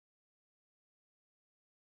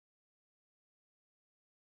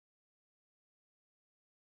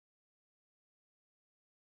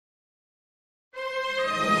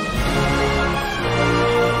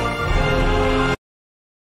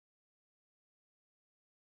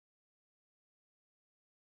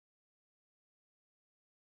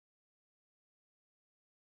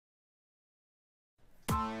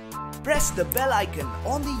Press the bell icon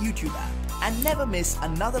on the YouTube app and never miss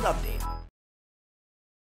another update.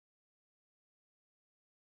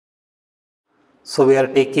 So we are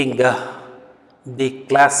taking the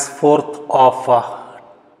class 4th of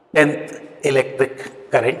 10th electric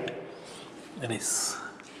current, that is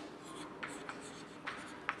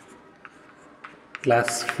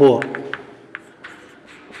class 4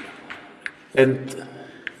 10th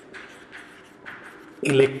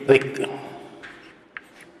electric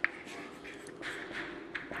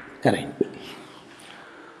current.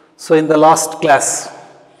 So in the last class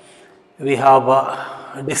we have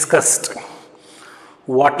discussed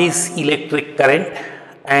what is electric current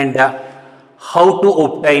and how to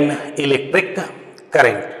obtain electric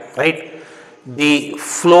current, right? The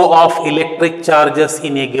flow of electric charges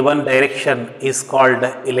in a given direction is called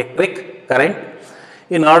electric current.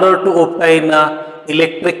 In order to obtain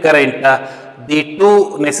electric current, the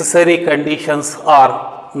two necessary conditions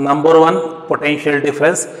are: number one, potential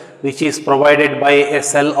difference, which is provided by a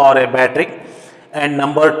cell or a battery, and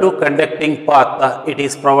number two, conducting path. It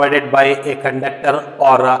is provided by a conductor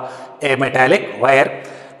or a metallic wire.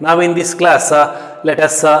 Now in this class, let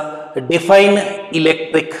us define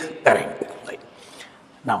electric current. Right.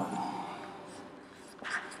 Now,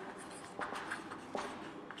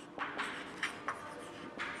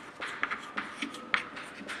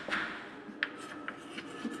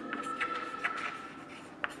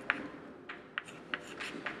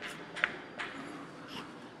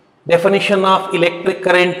 definition of electric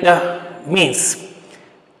current means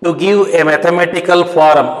to give a mathematical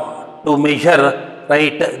form to measure,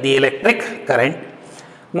 right, the electric current.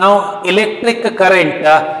 Now electric current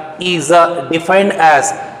is defined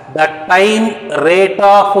as the time rate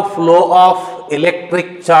of flow of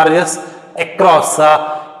electric charges across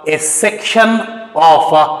a section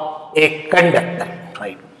of a conductor,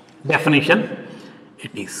 right. Definition: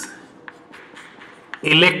 it is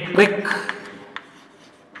electric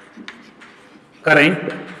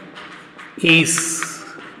current is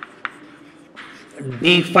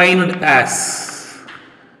defined as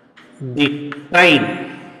the time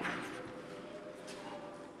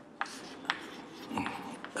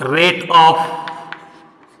rate of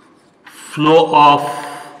flow of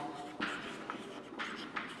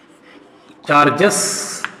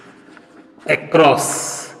charges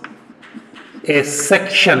across a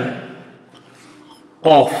section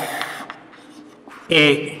of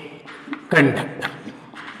a conductor.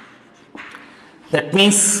 That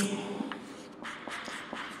means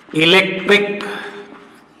electric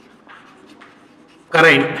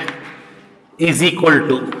current is equal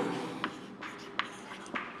to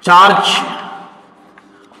charge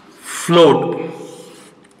flowed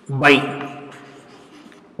by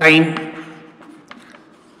time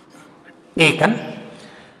taken.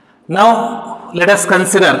 Now let us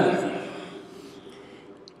consider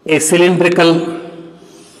a cylindrical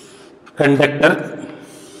conductor,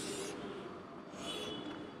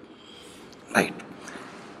 right,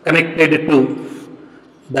 connected to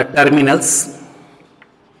the terminals,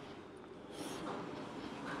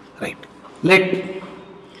 right. Let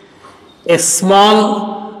a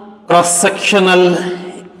small cross-sectional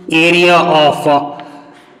area of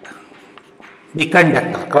the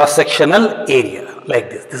conductor, cross-sectional area like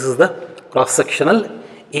this. This is the cross-sectional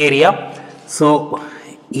area. So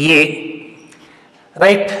A,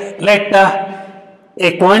 right, let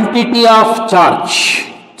a quantity of charge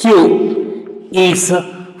Q is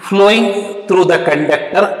flowing through the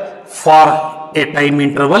conductor for a time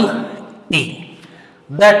interval T.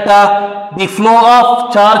 That the flow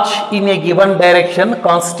of charge in a given direction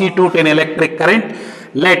constitute an electric current.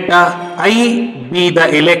 Let I be the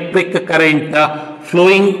electric current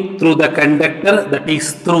flowing through the conductor, that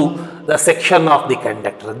is through the section of the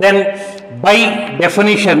conductor. Then by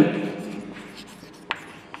definition,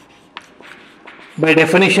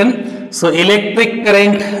 so electric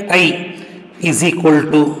current I is equal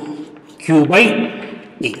to Q by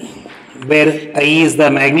T, where I is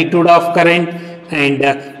the magnitude of current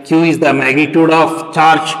and Q is the magnitude of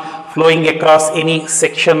charge flowing across any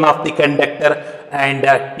section of the conductor, and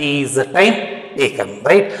T is the time taken,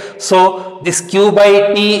 right. So this Q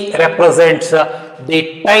by T represents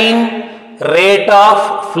the time rate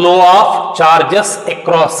of flow of charges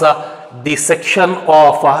across the section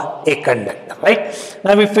of a conductor, right.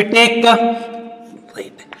 Now if we take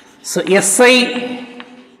right, so SI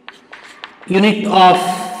unit of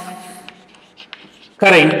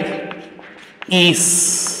current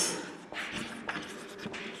is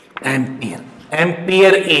ampere.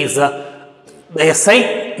 Ampere is the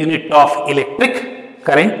SI unit of electric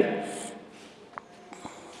current.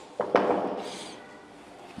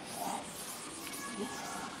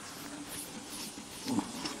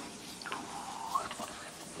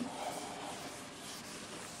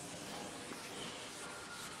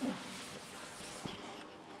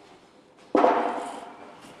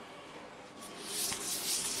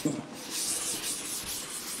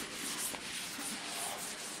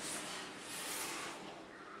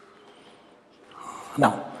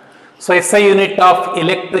 Now, so SI unit of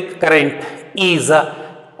electric current is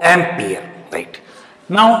ampere, right?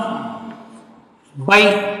 Now,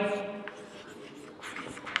 by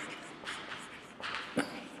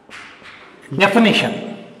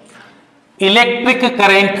definition, electric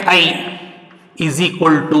current I is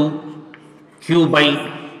equal to Q by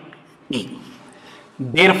P.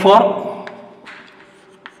 Therefore,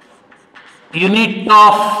 unit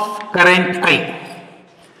of current I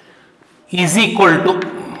is equal to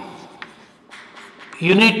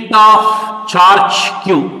unit of charge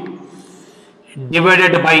Q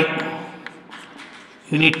divided by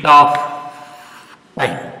unit of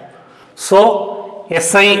time. So,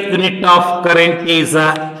 SI unit of current is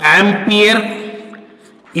ampere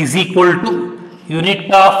is equal to unit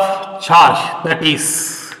of charge, that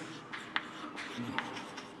is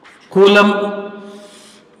coulomb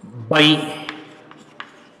by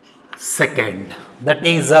second. That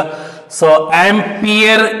is, so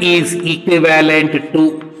ampere is equivalent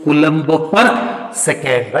to coulomb per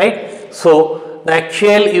second, right? So the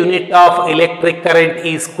actual unit of electric current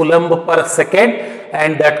is coulomb per second,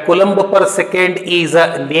 and that coulomb per second is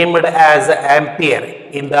named as ampere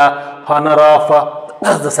in the honor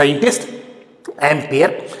of the scientist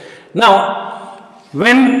Ampere. Now,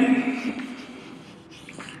 when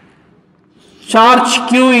charge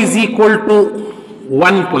Q is equal to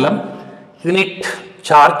 1 coulomb, unit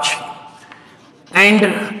charge,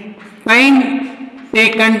 and time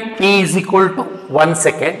taken T is equal to 1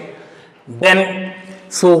 second, then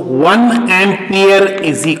so 1 ampere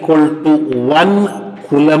is equal to 1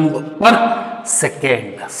 coulomb per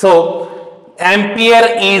second. So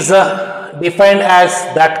ampere is defined as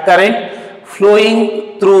that current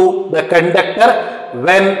flowing through the conductor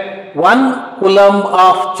when 1 coulomb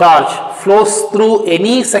of charge flows through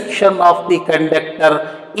any section of the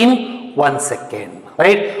conductor in 1 second,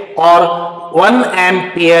 right? Or 1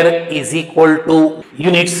 ampere is equal to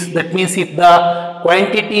units. That means if the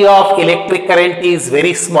quantity of electric current is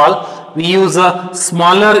very small, we use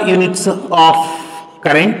smaller units of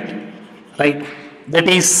current, right? That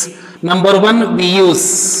is, number 1, we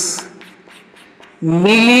use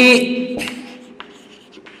milli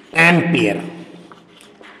ampere.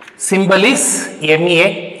 Symbol is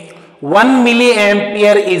MA. 1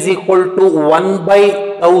 milliampere is equal to 1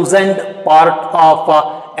 by 1000 part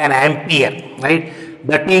of an ampere, right?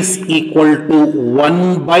 That is equal to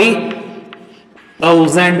 1 by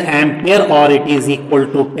 1000 ampere, or it is equal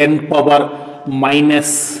to 10 power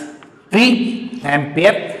minus 3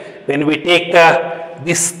 ampere. When we take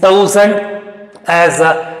this 1000 as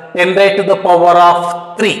 10 raised to the power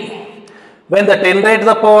of 3, when the 10 raised to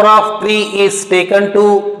the power of 3 is taken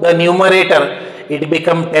to the numerator, it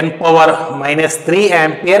becomes 10 power minus 3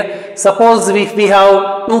 ampere. Suppose if we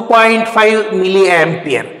have 2.5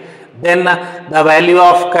 milliampere, then the value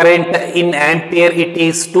of current in ampere, it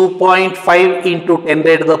is 2.5 into 10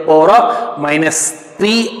 raised to the power of minus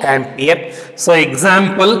 3 ampere. So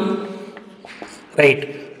example,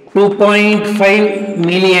 right, 2.5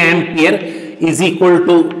 milliampere is equal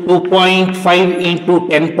to 2.5 into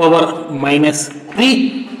 10 power minus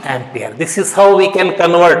 3 ampere. This is how we can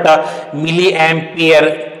convert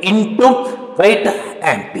milliampere into, right,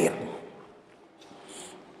 ampere.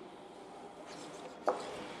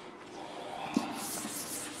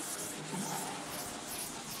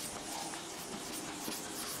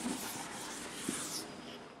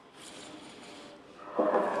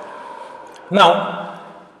 Now,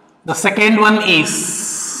 the second one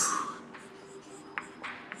is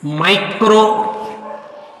micro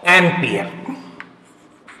ampere.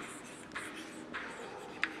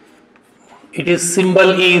 Its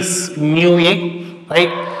symbol is mu A,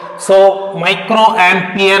 right? So micro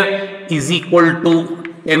ampere is equal to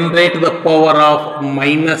 10 raised to the power of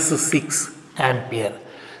minus 6 ampere.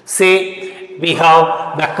 Say we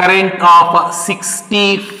have the current of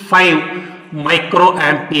 65 micro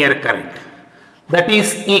ampere current. That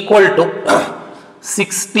is equal to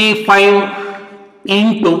 65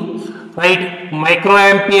 into, right,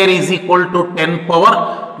 microampere is equal to 10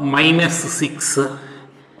 power minus 6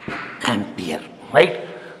 ampere, right?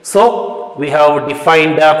 So we have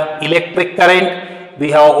defined electric current.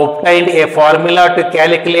 We have obtained a formula to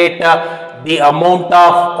calculate the amount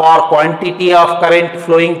of or quantity of current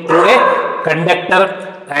flowing through a conductor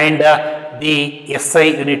and the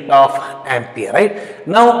SI unit of ampere, right?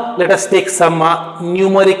 Now let us take some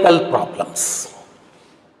numerical problems.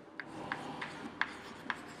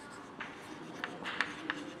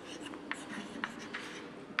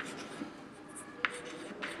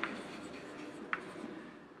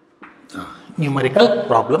 Numerical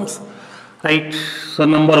problems, right? So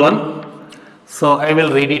number 1, so I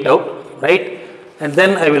will read it out, right? and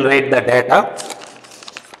then I will write the data.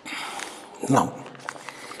 Now,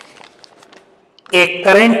 a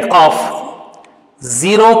current of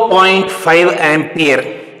 0.5 ampere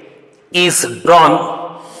is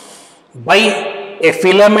drawn by a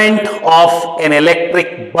filament of an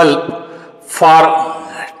electric bulb for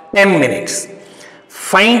 10 minutes.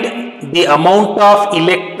 Find the amount of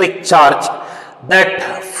electric charge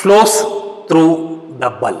that flows through the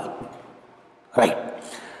bulb. Right.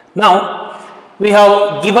 Now, we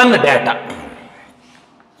have given the data.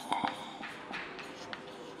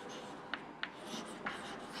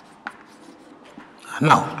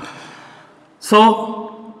 Now,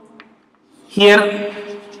 so here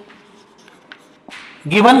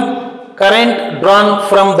given current drawn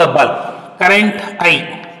from the bulb, current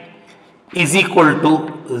I is equal to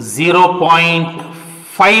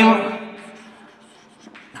 0.5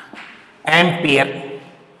 ampere,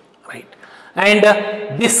 right, and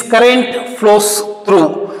this current flows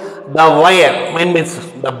through the wire, means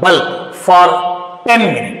the bulb, for 10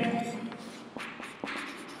 minutes.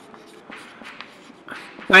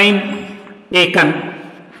 Time taken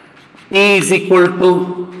T is equal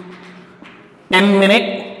to 10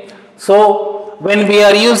 minutes. So, when we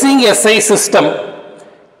are using SI system,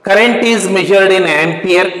 current is measured in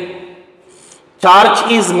ampere, charge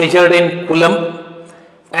is measured in coulomb,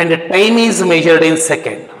 and time is measured in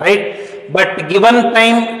second, right? But given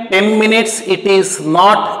time 10 minutes, it is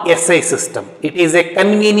not SI system. It is a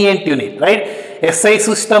convenient unit, right? SI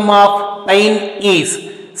system of time is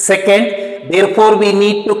second. Therefore, we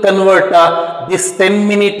need to convert this 10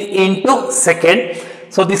 minute into second.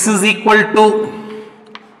 So, this is equal to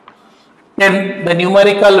 10, the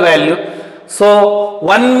numerical value. So,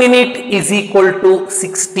 1 minute is equal to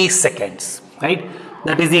 60 seconds, right?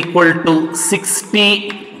 That is equal to 60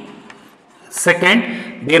 seconds.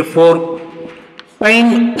 Therefore,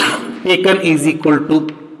 time taken is equal to,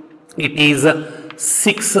 it is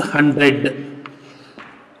 600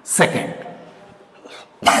 seconds.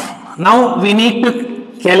 Now, we need to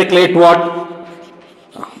calculate what?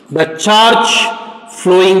 The charge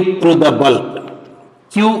flowing through the bulb.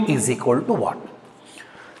 Q is equal to what?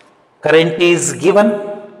 Current is given,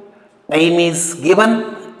 time is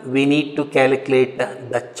given, we need to calculate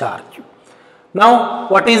the charge. Now,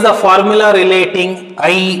 what is the formula relating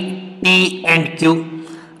I, T and Q?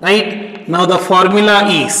 Right? Now, the formula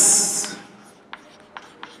is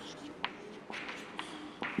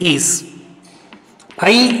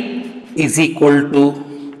I is equal to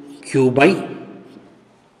Q by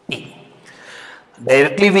T.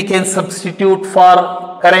 Directly we can substitute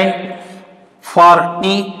for current for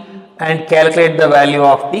T and calculate the value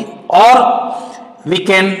of T, or we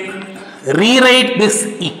can rewrite this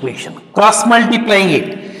equation, cross multiplying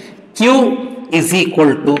it. Q is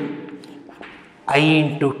equal to I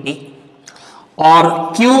into T,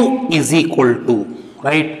 or Q is equal to,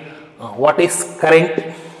 right, what is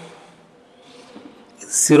current?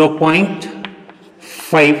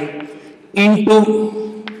 0.5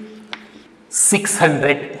 into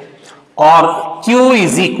 600, or Q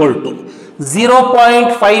is equal to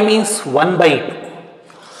 0.5 means 1 by 2.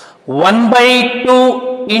 1 by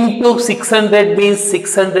 2 into 600 means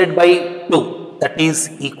 600 by 2. That is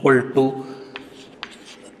equal to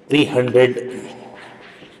 300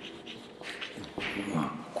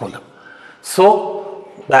 coulomb. So,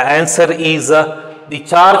 the answer is the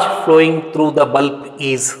charge flowing through the bulb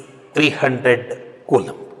is 300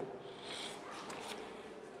 coulomb.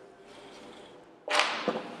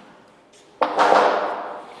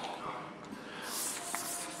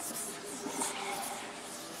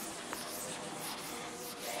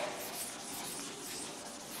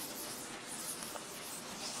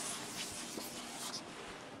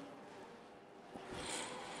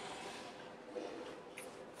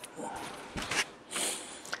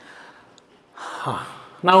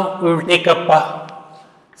 Now, we will take up a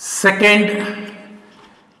second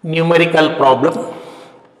numerical problem,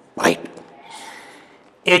 right.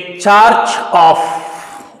 A charge of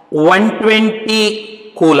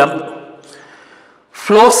 120 coulomb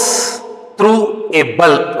flows through a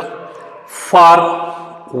bulb for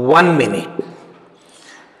 1 minute.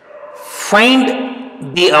 Find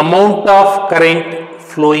the amount of current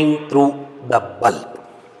flowing through the bulb.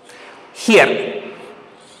 Here,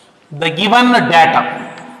 the given data,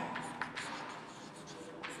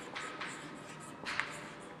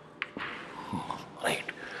 right.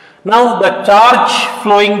 Now, the charge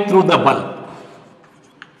flowing through the bulb,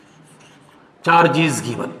 charge is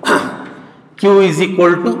given. Q is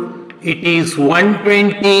equal to, it is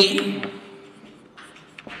 120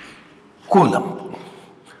 coulomb.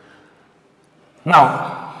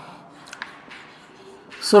 Now,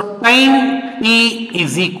 So time t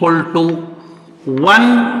is equal to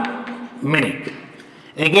 1 minute.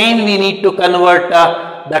 Again we need to convert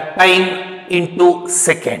the time into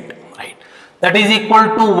second, right? That is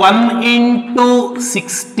equal to 1 into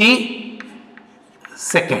 60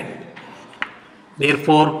 second.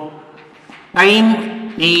 Therefore,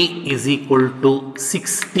 time t is equal to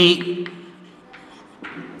 60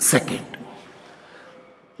 second.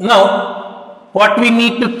 Now, what we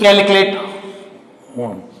need to calculate?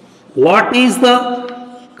 What is the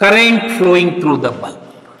current flowing through the bulb?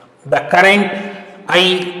 The current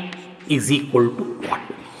I is equal to what?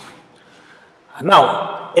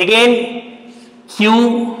 Now, again Q,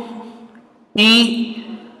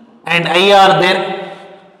 T and I are there.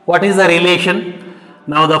 What is the relation?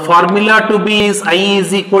 Now, the formula to be is I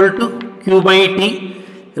is equal to Q by T,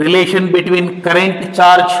 relation between current,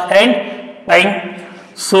 charge and time.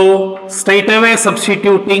 So, straight away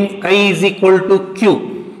substituting I is equal to Q,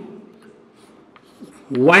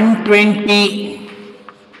 120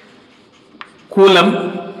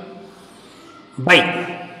 coulomb by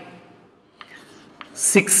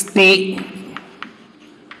 60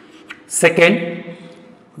 second,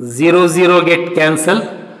 0 0 get cancelled,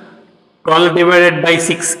 12 divided by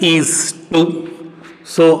 6 is 2.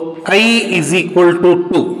 So, I is equal to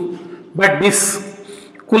 2, but this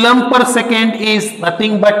coulomb per second is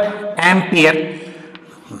nothing but ampere.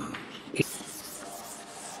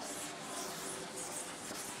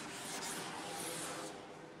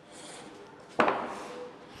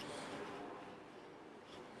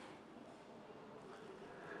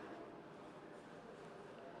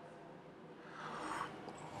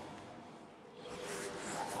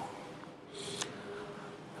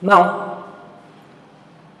 Now,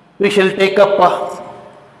 we shall take up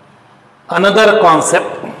another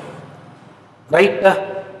concept, right,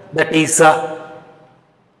 that is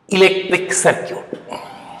electric circuit.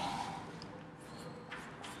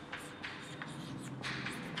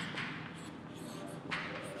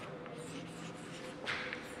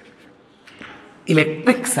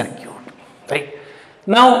 Electric circuit, right.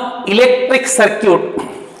 Now, electric circuit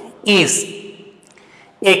is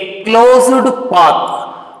a closed path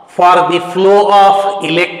for the flow of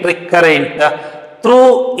electric current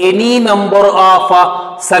through any number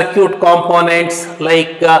of circuit components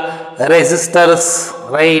like resistors,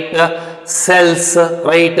 right, cells,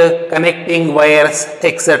 right, connecting wires,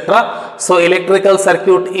 etc. So, electrical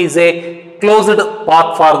circuit is a closed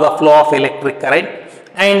path for the flow of electric current,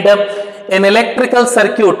 and an electrical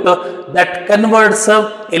circuit that converts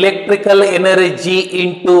electrical energy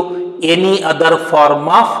into any other form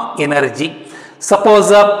of energy.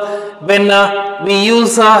 Suppose when we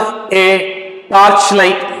use a torch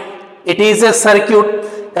light, it is a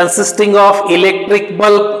circuit consisting of electric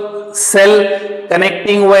bulb, cell,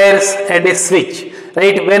 connecting wires and a switch,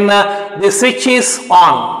 right. When the switch is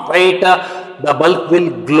on, right, the bulb will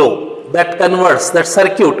glow. That converts, that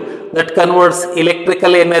circuit that converts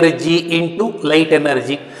electrical energy into light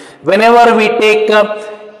energy. Whenever we take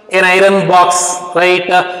an iron box,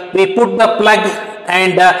 right, we put the plug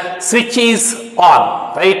and switch is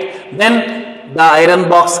on, right, then the iron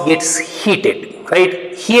box gets heated,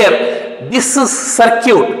 right. Here this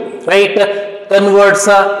circuit, right, converts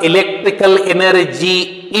electrical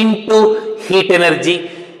energy into heat energy.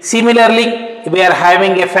 Similarly, we are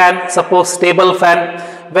having a fan, suppose table fan.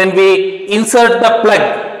 When we insert the plug,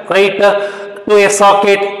 right, to a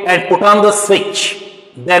socket and put on the switch,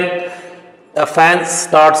 then the fan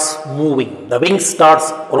starts moving, the wing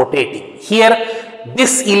starts rotating. Here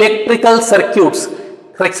this electrical circuit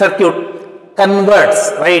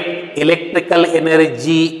converts, right, electrical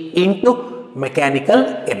energy into mechanical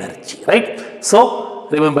energy, right. So,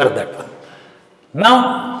 remember that one.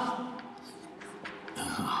 Now,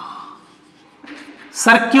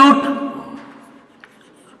 circuit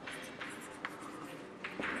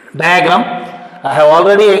diagram. I have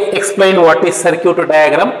already explained what is circuit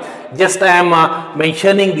diagram. Just I am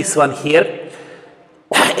mentioning this one here.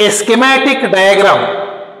 A schematic diagram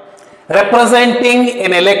representing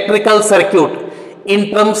an electrical circuit in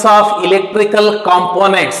terms of electrical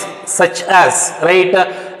components such as, right,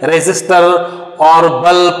 resistor or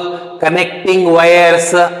bulb, connecting wires,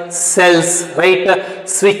 cells, right,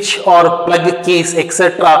 switch or plug keys,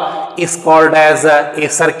 etc. is called as a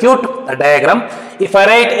circuit diagram. If I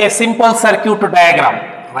write a simple circuit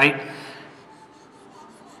diagram, right,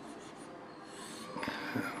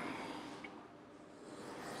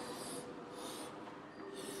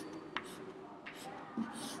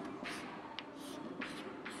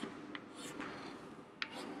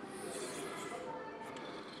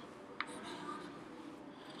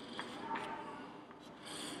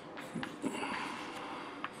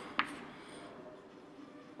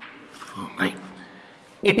 Right.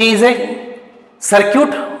 It is a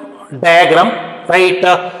circuit diagram, right?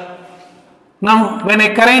 Now, when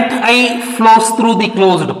a current I flows through the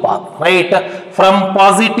closed path, right, from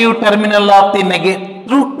positive terminal of the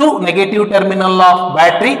through to negative terminal of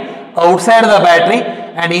battery, outside the battery,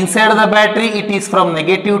 and inside the battery, it is from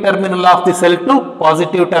negative terminal of the cell to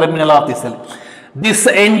positive terminal of the cell. This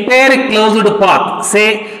entire closed path,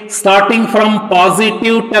 say starting from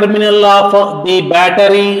positive terminal of the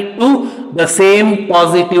battery to the same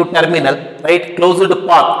positive terminal, right, closed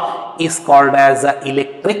path is called as a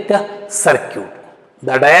electric circuit.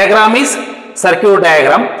 The diagram is circuit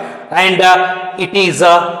diagram, and it is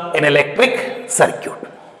an electric circuit.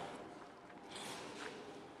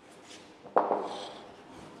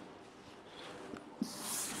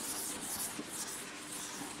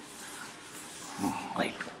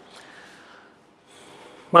 Right.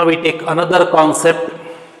 Now we take another concept,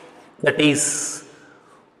 that is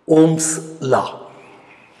Ohm's law.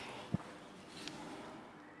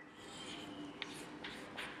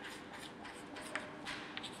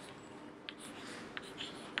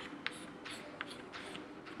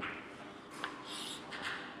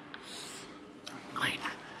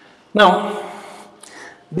 Now,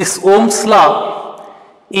 this Ohm's law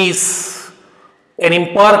is an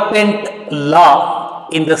important law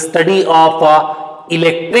in the study of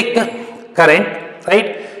electric current,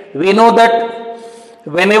 right? We know that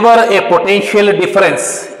whenever a potential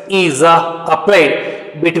difference is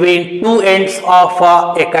applied between two ends of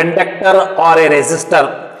a conductor or a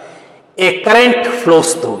resistor, a current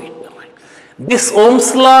flows through it. This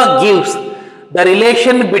Ohm's law gives the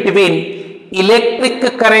relation between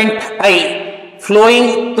electric current I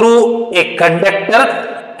flowing through a conductor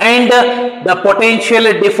and the potential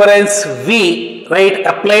difference V, right,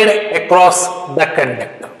 applied across the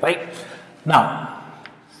conductor, right. Now,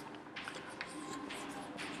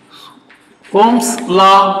 Ohm's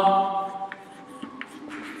law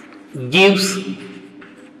gives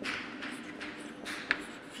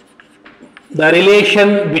the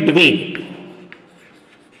relation between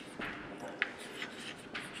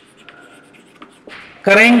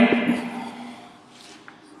current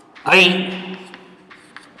I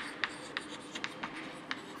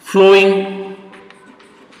flowing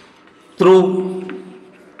through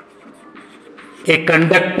a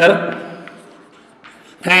conductor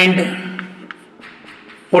and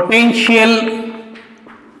potential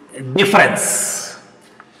difference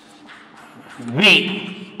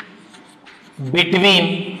V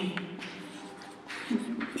between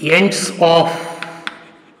ends of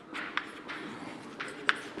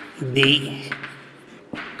the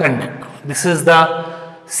conductor. This is the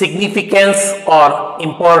significance or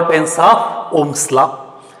importance of Ohm's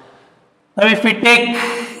law. Now, if we take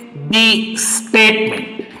the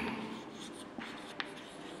statement,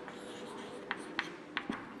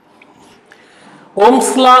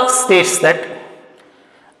 Ohm's law states that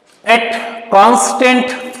at constant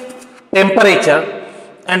temperature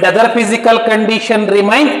and other physical condition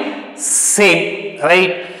remain same,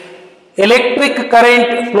 right? Electric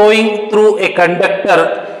current flowing through a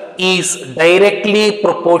conductor is directly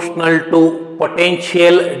proportional to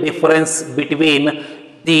potential difference between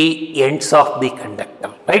the ends of the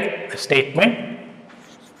conductor, right? The statement,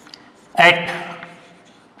 at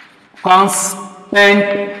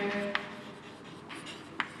constant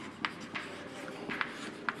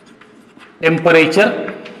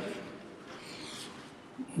temperature,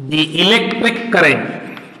 the electric current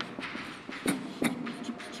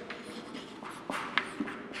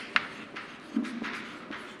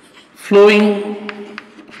flowing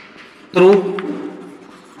through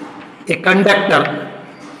a conductor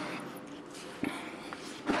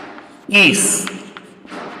is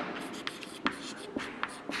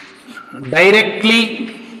directly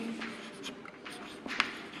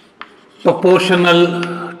proportional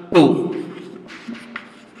to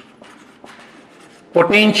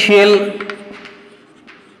potential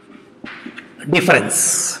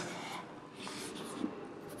difference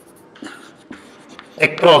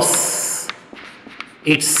across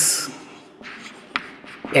its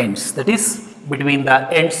ends, that is between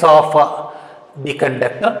the ends of the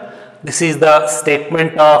conductor. This is the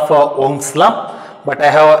statement of Ohm's law, but I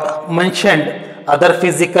have mentioned other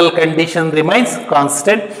physical condition remains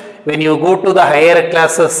constant. When you go to the higher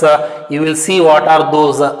classes, you will see what are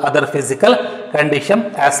those other physical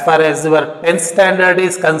condition. As far as your 10th standard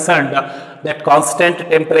is concerned, that constant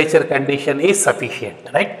temperature condition is sufficient,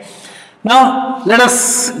 right? Now, let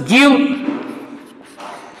us give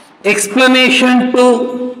explanation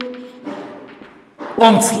to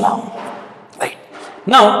Ohm's law, right?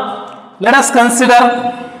 Now, let us consider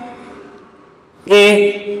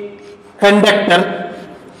a conductor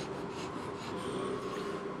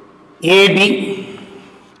AB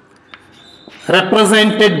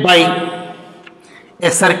represented by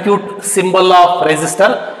a circuit symbol of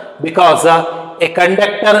resistor, because a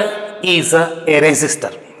conductor is a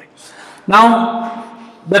resistor. Now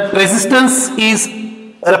that resistance is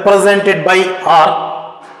represented by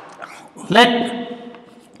R. Let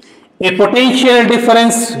a potential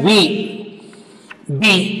difference V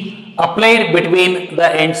be applied between the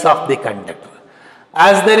ends of the conductor.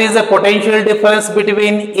 As there is a potential difference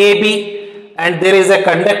between AB and there is a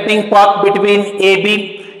conducting path between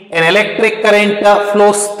AB, an electric current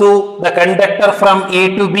flows through the conductor from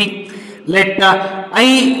A to B. Let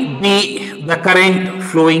I be the current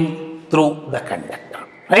flowing through the conductor,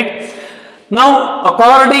 right? Now,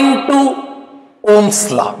 according to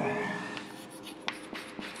Ohm's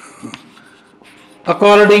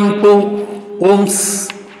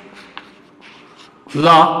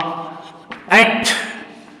law, at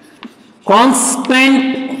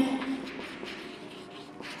constant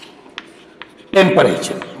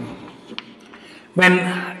temperature, when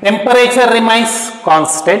temperature remains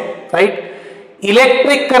constant, right,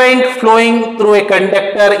 electric current flowing through a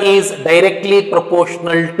conductor is directly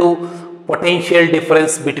proportional to potential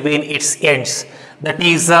difference between its ends. That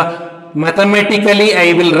is, mathematically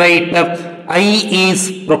I will write I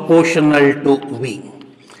is proportional to V.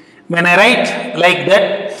 When I write like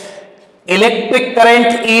that, electric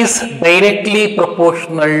current is directly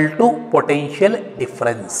proportional to potential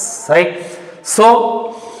difference, right?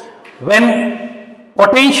 So when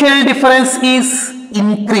potential difference is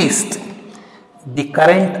increased, the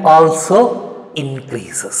current also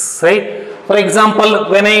increases, right? For example,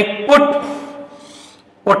 when I put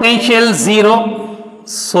potential 0,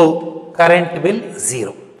 so current will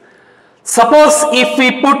 0. Suppose if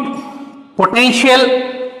we put potential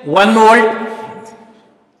 1 volt,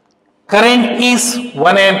 current is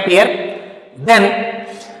 1 ampere, then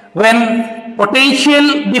when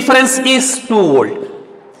potential difference is 2 volt,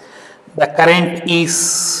 the current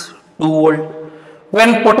is 2 volt.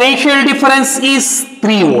 When potential difference is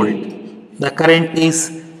 3 volt, the current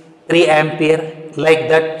is 3 ampere, like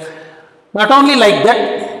that. Not only like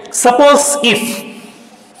that, suppose if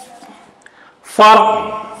for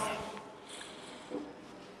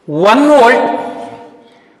 1 volt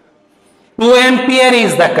 2 ampere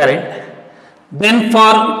is the current, then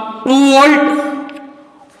for 2 volt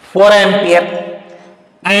 4 ampere,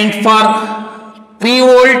 and for 3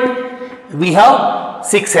 volt we have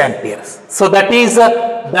 6 amperes. So that is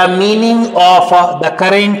the meaning of the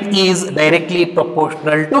current is directly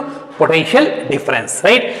proportional to potential difference,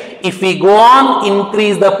 right? If we go on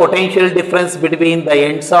increase the potential difference between the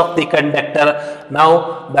ends of the conductor,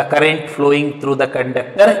 now the current flowing through the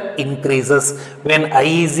conductor increases. When I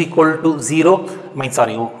is equal to 0,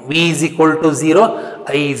 V is equal to 0,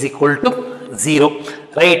 I is equal to 0,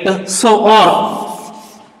 right? So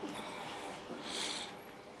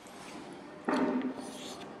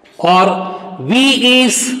or V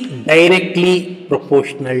is directly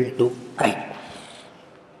proportional to I,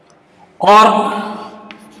 or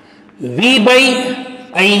V by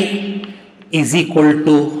I is equal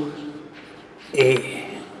to a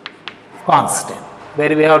constant,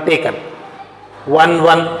 where we have taken 1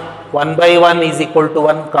 by 1 is equal to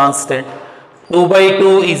 1 constant, 2 by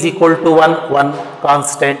 2 is equal to 1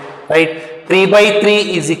 constant, right? 3 by 3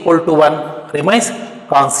 is equal to 1 remains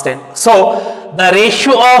constant. So the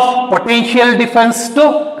ratio of potential difference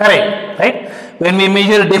to current, right? When we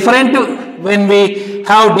measure when we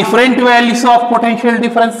have different values of potential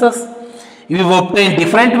differences, we obtain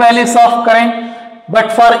different values of current,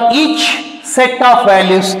 but for each set of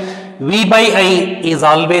values, V by I is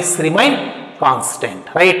always remain constant,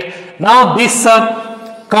 right? Now this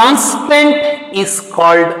constant is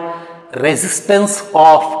called resistance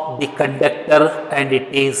of the conductor, and it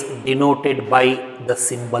is denoted by the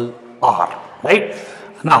symbol R, right?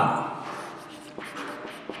 Now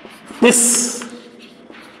this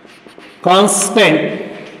constant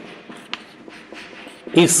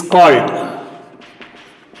is called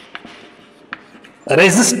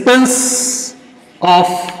resistance of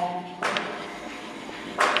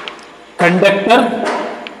conductor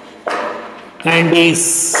and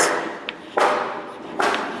is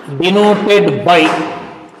denoted by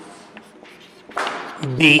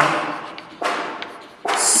the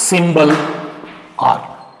symbol R.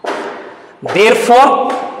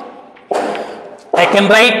 Therefore, I can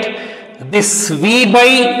write this V by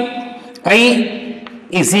I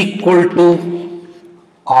is equal to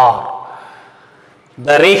R.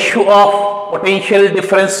 The ratio of potential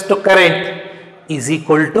difference to current is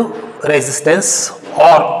equal to resistance,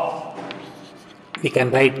 or we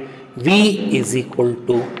can write V is equal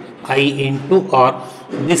to I into R.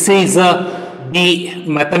 This is the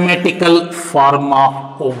mathematical form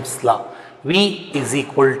of Ohm's law. V is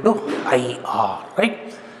equal to IR,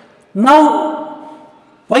 right? Now,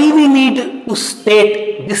 why we need to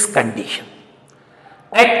state this condition?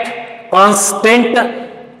 At constant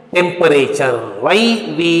temperature, why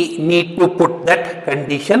we need to put that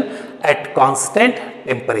condition at constant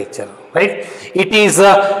temperature, right? It is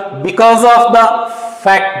because of the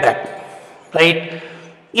fact that, right,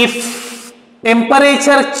 if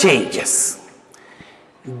temperature changes,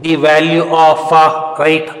 the value of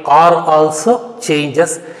right R also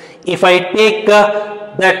changes. If I take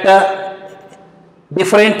that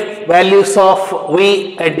different values of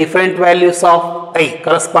V and different values of I,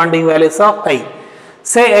 corresponding values of I,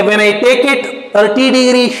 say when I take it 30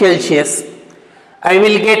 degrees Celsius, I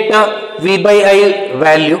will get V by I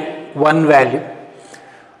value, one value.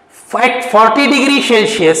 At 40 degrees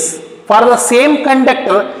Celsius, for the same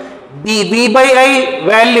conductor, the V by I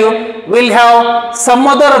value will have some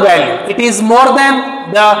other value. It is more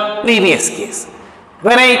than the previous case.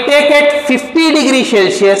 When I take at 50 degrees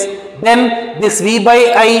Celsius, then this V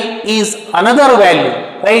by I is another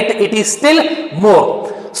value, right? It is still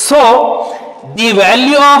more. So, the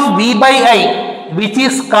value of V by I, which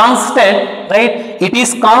is constant, right? It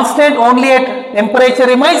is constant only at temperature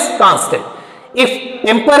remains constant. If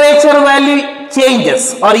temperature value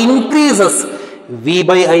changes or increases, V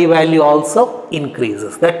by I value also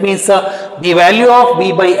increases. That means the value of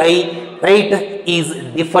V by I, right, is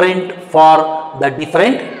different for the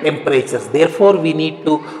different temperatures. Therefore, we need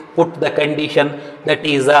to put the condition that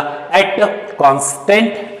is at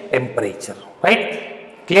constant temperature,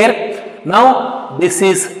 right? Clear? Now, this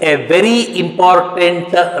is a very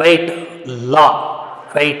important, right, law,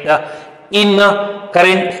 right, in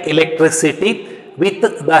current electricity. With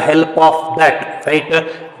the help of that,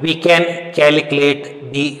 right, we can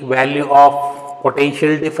calculate the value of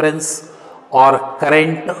potential difference or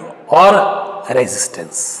current or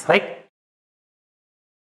resistance, right?